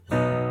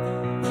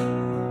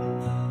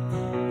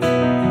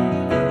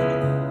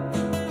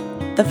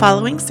The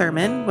following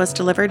sermon was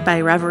delivered by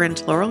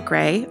Reverend Laurel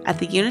Gray at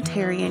the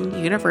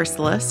Unitarian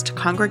Universalist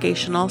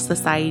Congregational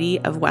Society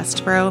of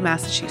Westborough,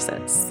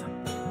 Massachusetts.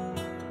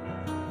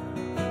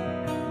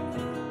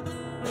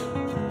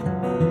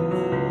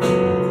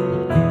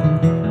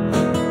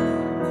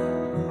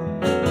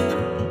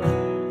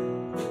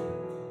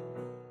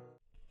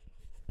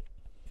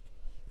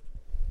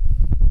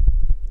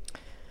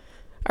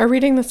 Our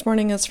reading this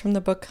morning is from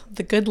the book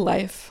The Good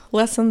Life,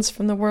 Lessons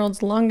from the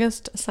World's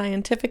Longest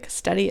Scientific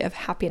Study of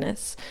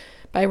Happiness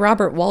by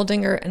Robert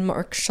Waldinger and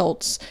Mark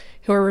Schultz,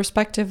 who are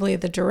respectively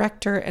the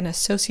director and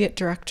associate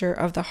director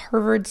of the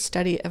Harvard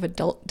Study of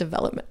Adult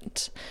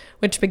Development,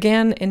 which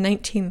began in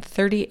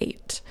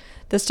 1938.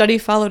 The study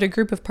followed a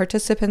group of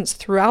participants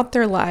throughout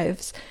their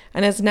lives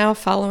and is now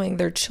following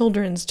their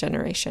children's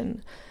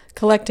generation,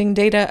 collecting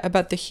data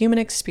about the human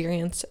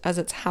experience as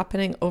it's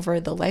happening over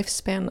the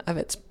lifespan of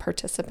its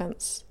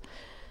participants.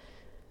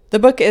 The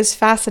book is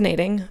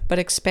fascinating but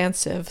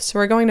expansive, so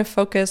we're going to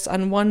focus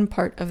on one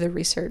part of the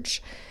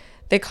research.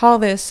 They call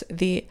this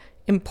the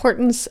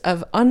importance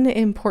of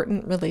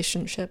unimportant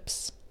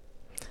relationships.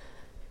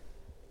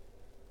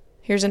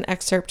 Here's an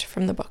excerpt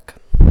from the book.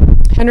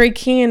 Henry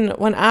Keene,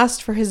 when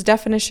asked for his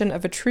definition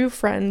of a true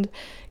friend,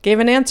 gave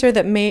an answer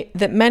that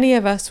many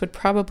of us would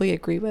probably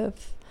agree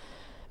with.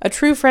 A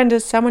true friend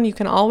is someone you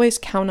can always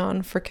count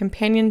on for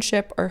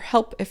companionship or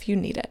help if you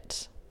need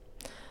it.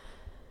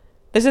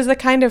 This is the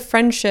kind of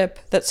friendship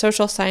that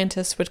social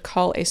scientists would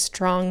call a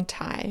strong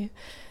tie.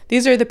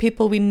 These are the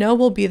people we know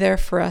will be there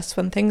for us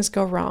when things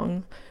go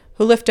wrong,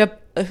 who lift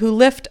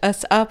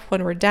us up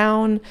when we're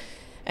down,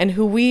 and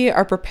who we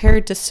are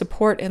prepared to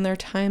support in their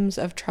times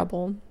of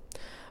trouble.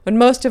 When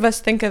most of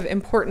us think of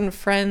important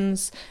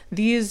friends,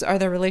 these are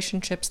the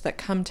relationships that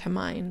come to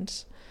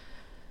mind.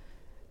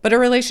 But a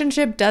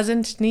relationship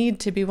doesn't need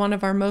to be one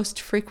of our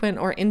most frequent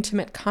or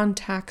intimate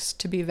contacts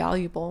to be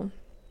valuable.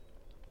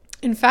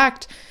 In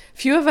fact,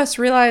 few of us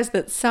realize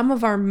that some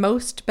of our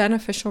most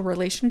beneficial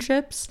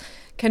relationships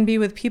can be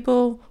with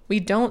people we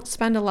don't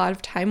spend a lot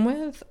of time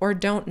with or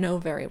don't know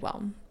very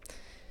well.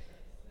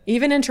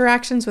 Even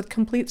interactions with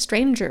complete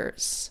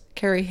strangers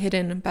carry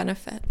hidden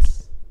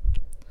benefits.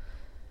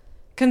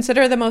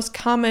 Consider the most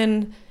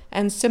common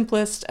and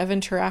simplest of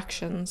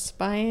interactions,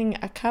 buying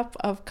a cup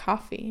of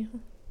coffee.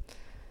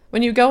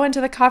 When you go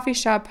into the coffee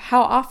shop,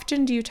 how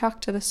often do you talk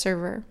to the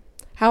server?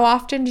 How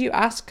often do you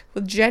ask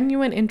with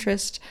genuine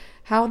interest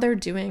how they're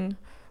doing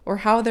or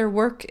how their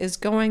work is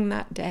going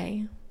that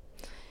day?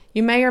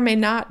 You may or may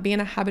not be in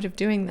a habit of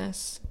doing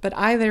this, but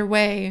either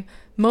way,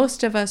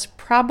 most of us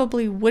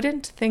probably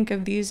wouldn't think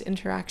of these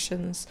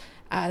interactions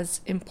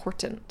as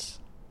important.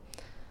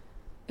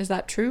 Is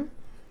that true?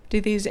 Do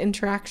these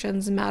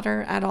interactions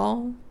matter at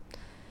all?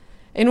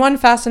 In one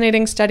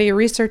fascinating study,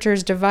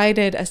 researchers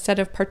divided a set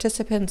of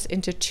participants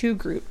into two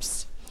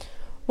groups.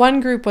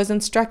 One group was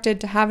instructed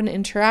to have an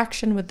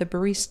interaction with the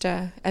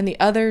barista, and the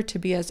other to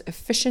be as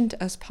efficient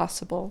as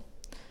possible.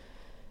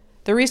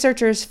 The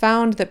researchers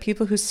found that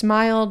people who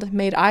smiled,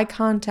 made eye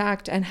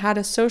contact, and had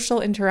a social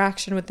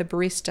interaction with the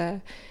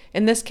barista,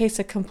 in this case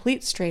a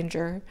complete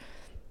stranger,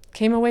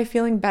 came away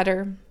feeling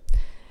better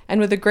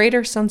and with a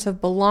greater sense of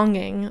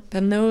belonging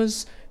than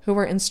those who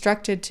were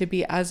instructed to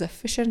be as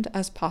efficient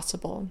as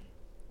possible.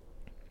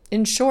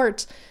 In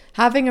short,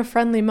 having a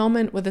friendly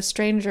moment with a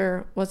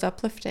stranger was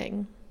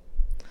uplifting.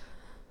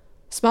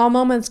 Small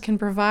moments can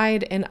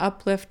provide an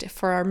uplift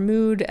for our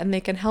mood, and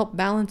they can help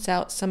balance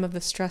out some of the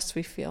stress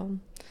we feel.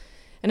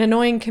 An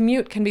annoying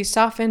commute can be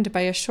softened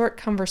by a short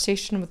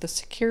conversation with a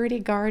security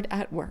guard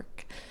at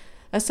work.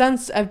 A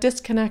sense of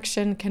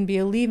disconnection can be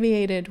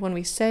alleviated when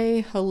we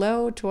say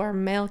hello to our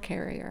mail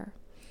carrier.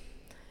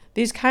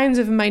 These kinds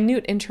of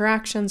minute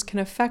interactions can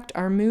affect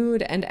our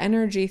mood and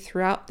energy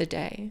throughout the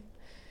day.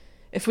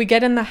 If we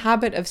get in the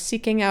habit of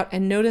seeking out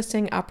and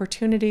noticing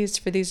opportunities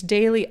for these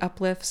daily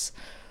uplifts,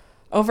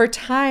 over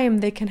time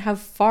they can have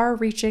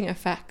far-reaching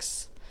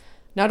effects,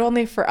 not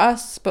only for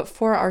us, but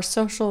for our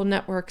social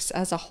networks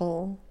as a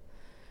whole.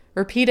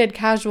 Repeated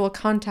casual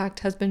contact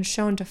has been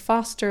shown to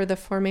foster the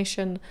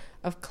formation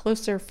of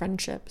closer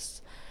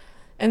friendships,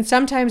 and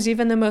sometimes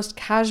even the most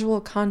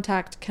casual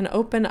contact can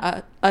open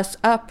us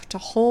up to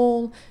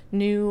whole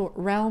new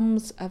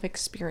realms of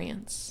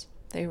experience,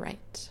 they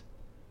write.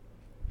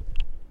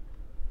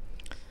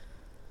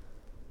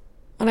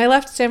 When I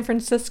left San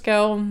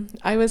Francisco,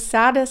 I was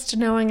saddest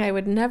knowing I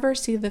would never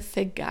see the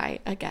Fig Guy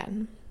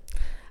again.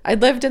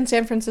 I'd lived in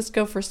San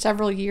Francisco for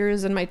several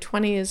years in my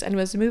 20s and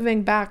was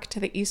moving back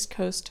to the East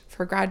Coast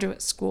for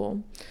graduate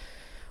school,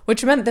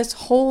 which meant this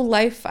whole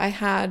life I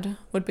had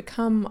would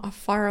become a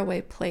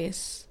faraway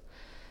place.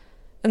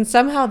 And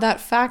somehow that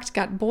fact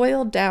got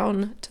boiled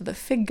down to the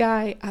Fig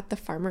Guy at the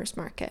farmer's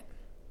market.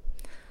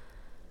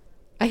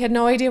 I had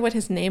no idea what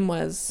his name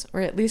was,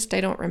 or at least I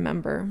don't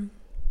remember.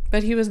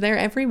 But he was there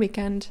every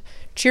weekend,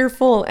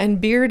 cheerful and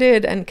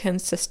bearded and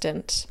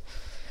consistent.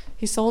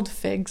 He sold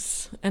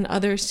figs and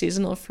other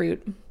seasonal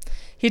fruit.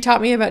 He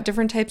taught me about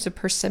different types of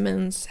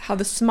persimmons, how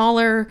the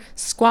smaller,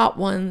 squat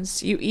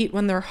ones you eat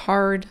when they're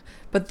hard,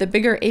 but the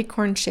bigger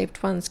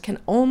acorn-shaped ones can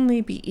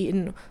only be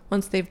eaten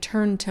once they've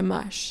turned to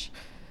mush.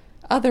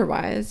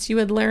 Otherwise, you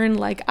would learn,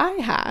 like I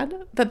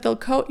had, that they'll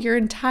coat your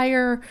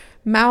entire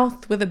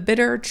mouth with a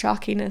bitter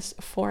chalkiness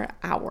for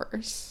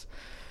hours.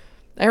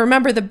 I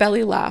remember the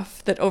belly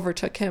laugh that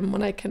overtook him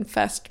when I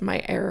confessed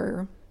my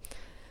error.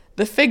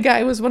 The fig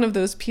guy was one of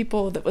those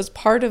people that was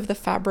part of the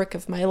fabric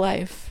of my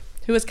life,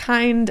 who was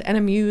kind and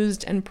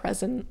amused and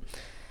present.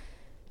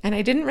 And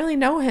I didn't really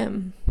know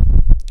him.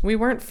 We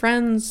weren't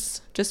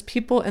friends, just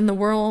people in the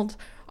world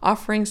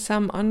offering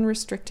some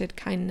unrestricted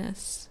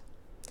kindness.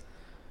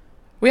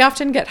 We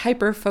often get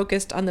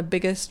hyper-focused on the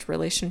biggest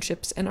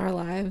relationships in our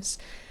lives,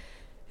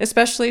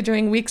 especially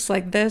during weeks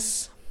like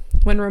this,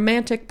 when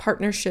romantic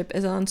partnership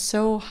is on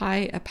so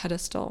high a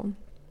pedestal.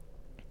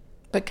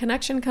 But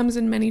connection comes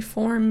in many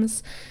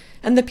forms,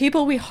 and the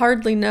people we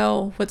hardly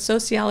know, what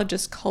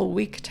sociologists call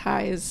weak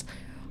ties,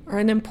 are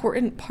an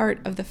important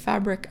part of the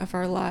fabric of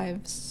our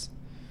lives.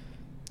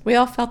 We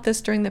all felt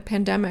this during the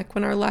pandemic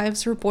when our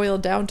lives were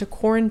boiled down to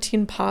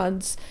quarantine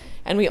pods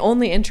and we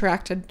only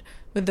interacted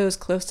with those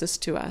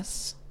closest to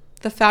us.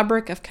 The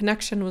fabric of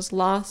connection was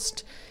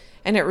lost,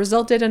 and it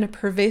resulted in a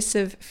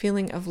pervasive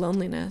feeling of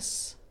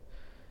loneliness.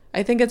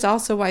 I think it's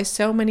also why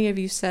so many of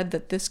you said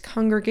that this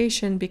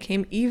congregation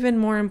became even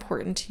more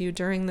important to you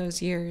during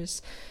those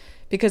years,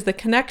 because the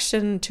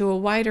connection to a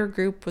wider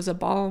group was a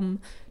balm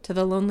to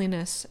the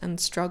loneliness and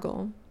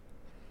struggle.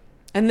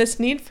 And this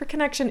need for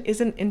connection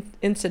isn't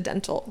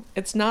incidental.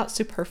 It's not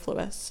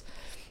superfluous.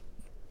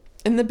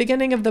 In the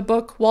beginning of the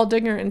book,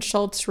 Waldinger and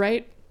Schultz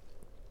write,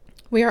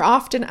 "We are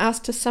often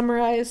asked to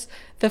summarize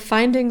the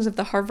findings of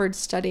the Harvard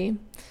study.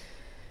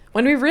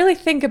 When we really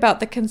think about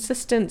the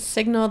consistent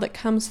signal that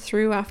comes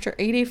through after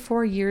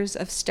 84 years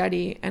of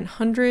study and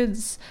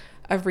hundreds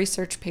of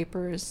research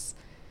papers,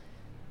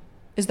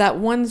 is that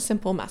one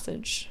simple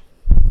message: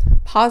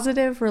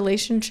 positive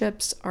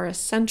relationships are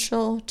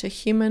essential to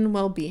human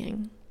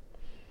well-being."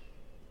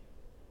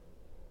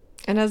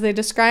 And as they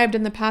described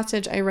in the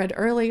passage I read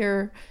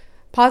earlier,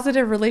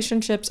 positive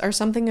relationships are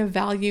something of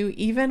value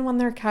even when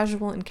they're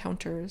casual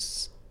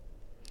encounters.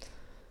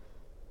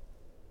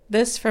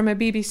 This from a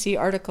BBC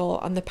article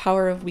on the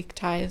power of weak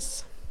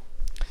ties.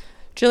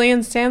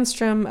 Gillian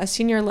Sandstrom, a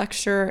senior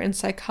lecturer in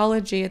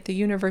psychology at the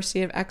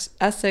University of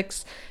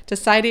Essex,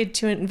 decided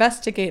to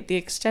investigate the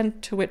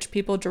extent to which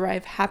people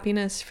derive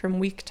happiness from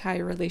weak tie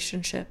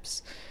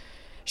relationships.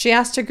 She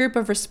asked a group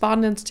of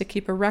respondents to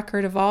keep a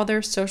record of all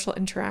their social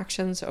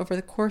interactions over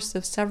the course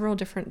of several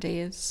different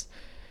days.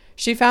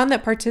 She found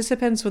that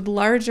participants with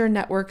larger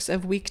networks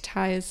of weak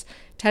ties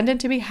tended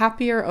to be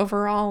happier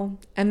overall,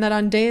 and that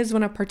on days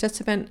when a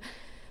participant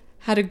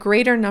had a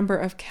greater number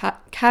of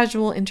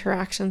casual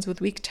interactions with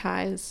weak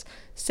ties,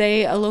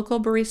 say a local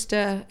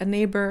barista, a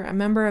neighbor, a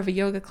member of a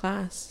yoga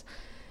class,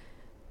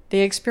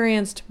 they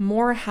experienced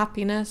more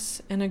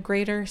happiness and a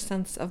greater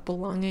sense of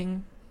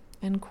belonging,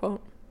 end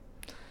quote.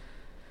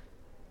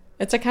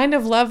 It's a kind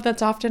of love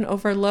that's often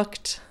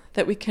overlooked,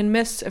 that we can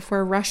miss if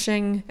we're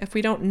rushing, if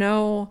we don't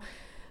know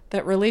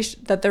that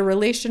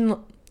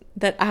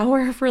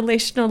our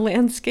relational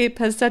landscape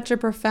has such a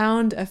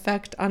profound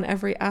effect on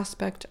every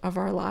aspect of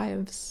our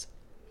lives.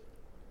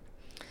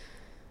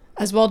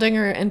 As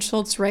Waldinger and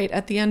Schultz write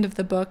at the end of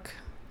the book,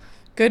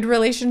 good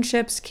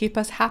relationships keep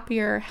us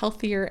happier,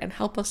 healthier, and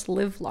help us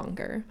live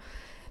longer.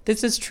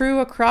 This is true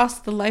across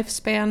the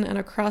lifespan and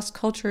across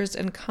cultures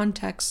and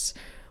contexts,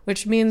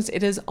 which means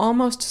it is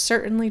almost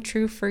certainly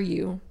true for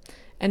you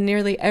and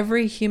nearly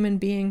every human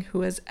being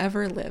who has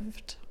ever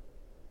lived.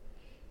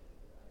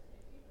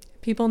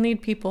 People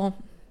need people,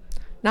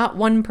 not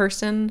one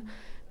person,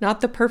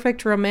 not the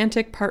perfect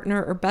romantic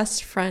partner or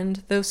best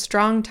friend, though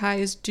strong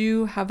ties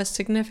do have a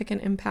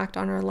significant impact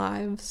on our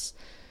lives.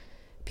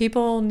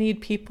 People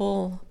need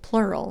people,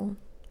 plural.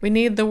 We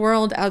need the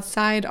world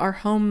outside our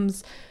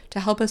homes to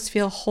help us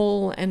feel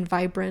whole and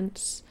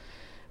vibrant.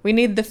 We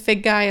need the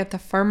fig guy at the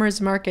farmer's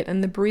market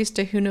and the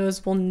barista who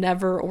knows we'll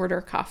never order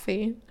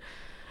coffee.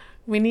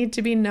 We need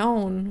to be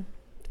known,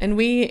 and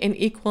we, in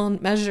equal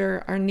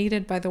measure, are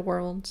needed by the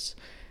world.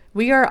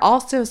 We are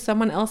also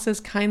someone else's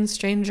kind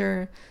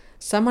stranger,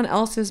 someone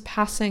else's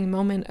passing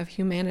moment of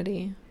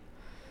humanity.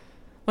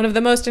 One of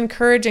the most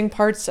encouraging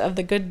parts of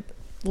the good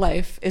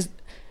life is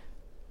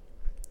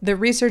the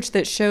research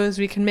that shows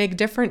we can make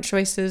different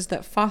choices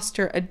that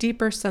foster a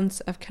deeper sense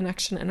of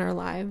connection in our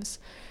lives.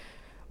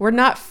 We're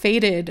not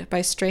fated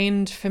by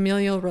strained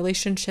familial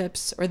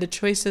relationships or the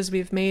choices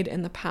we've made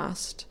in the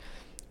past.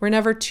 We're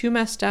never too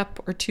messed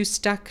up or too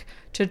stuck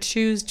to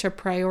choose to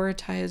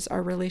prioritize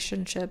our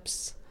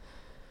relationships.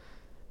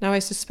 Now, I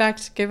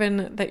suspect,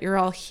 given that you're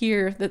all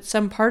here, that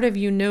some part of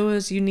you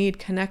knows you need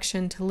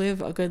connection to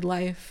live a good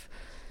life.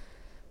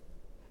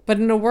 But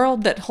in a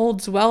world that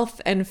holds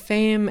wealth and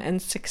fame and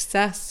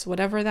success,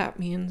 whatever that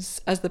means,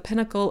 as the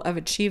pinnacle of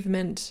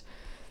achievement,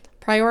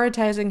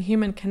 prioritizing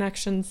human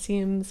connection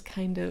seems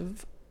kind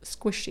of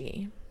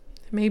squishy,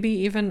 maybe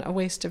even a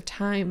waste of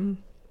time.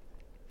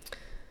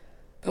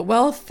 But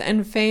wealth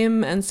and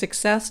fame and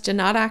success do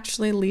not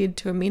actually lead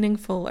to a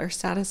meaningful or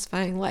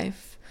satisfying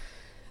life.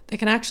 They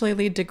can actually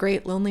lead to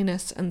great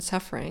loneliness and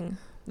suffering.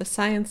 The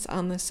science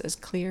on this is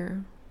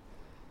clear.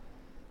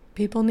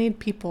 People need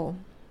people.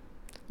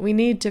 We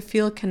need to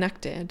feel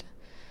connected.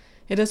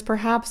 It is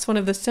perhaps one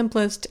of the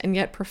simplest and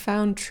yet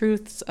profound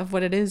truths of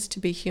what it is to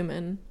be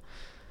human.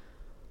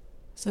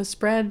 So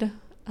spread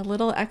a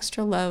little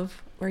extra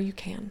love where you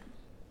can.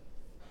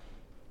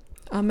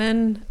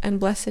 Amen and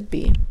blessed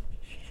be.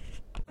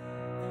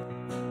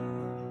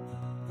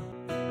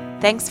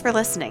 Thanks for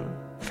listening.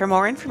 For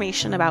more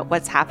information about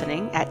what's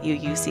happening at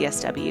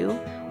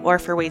UUCSW or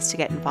for ways to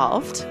get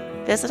involved,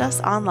 visit us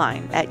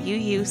online at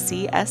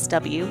uucsw.org.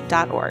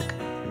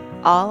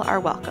 All are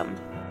welcome.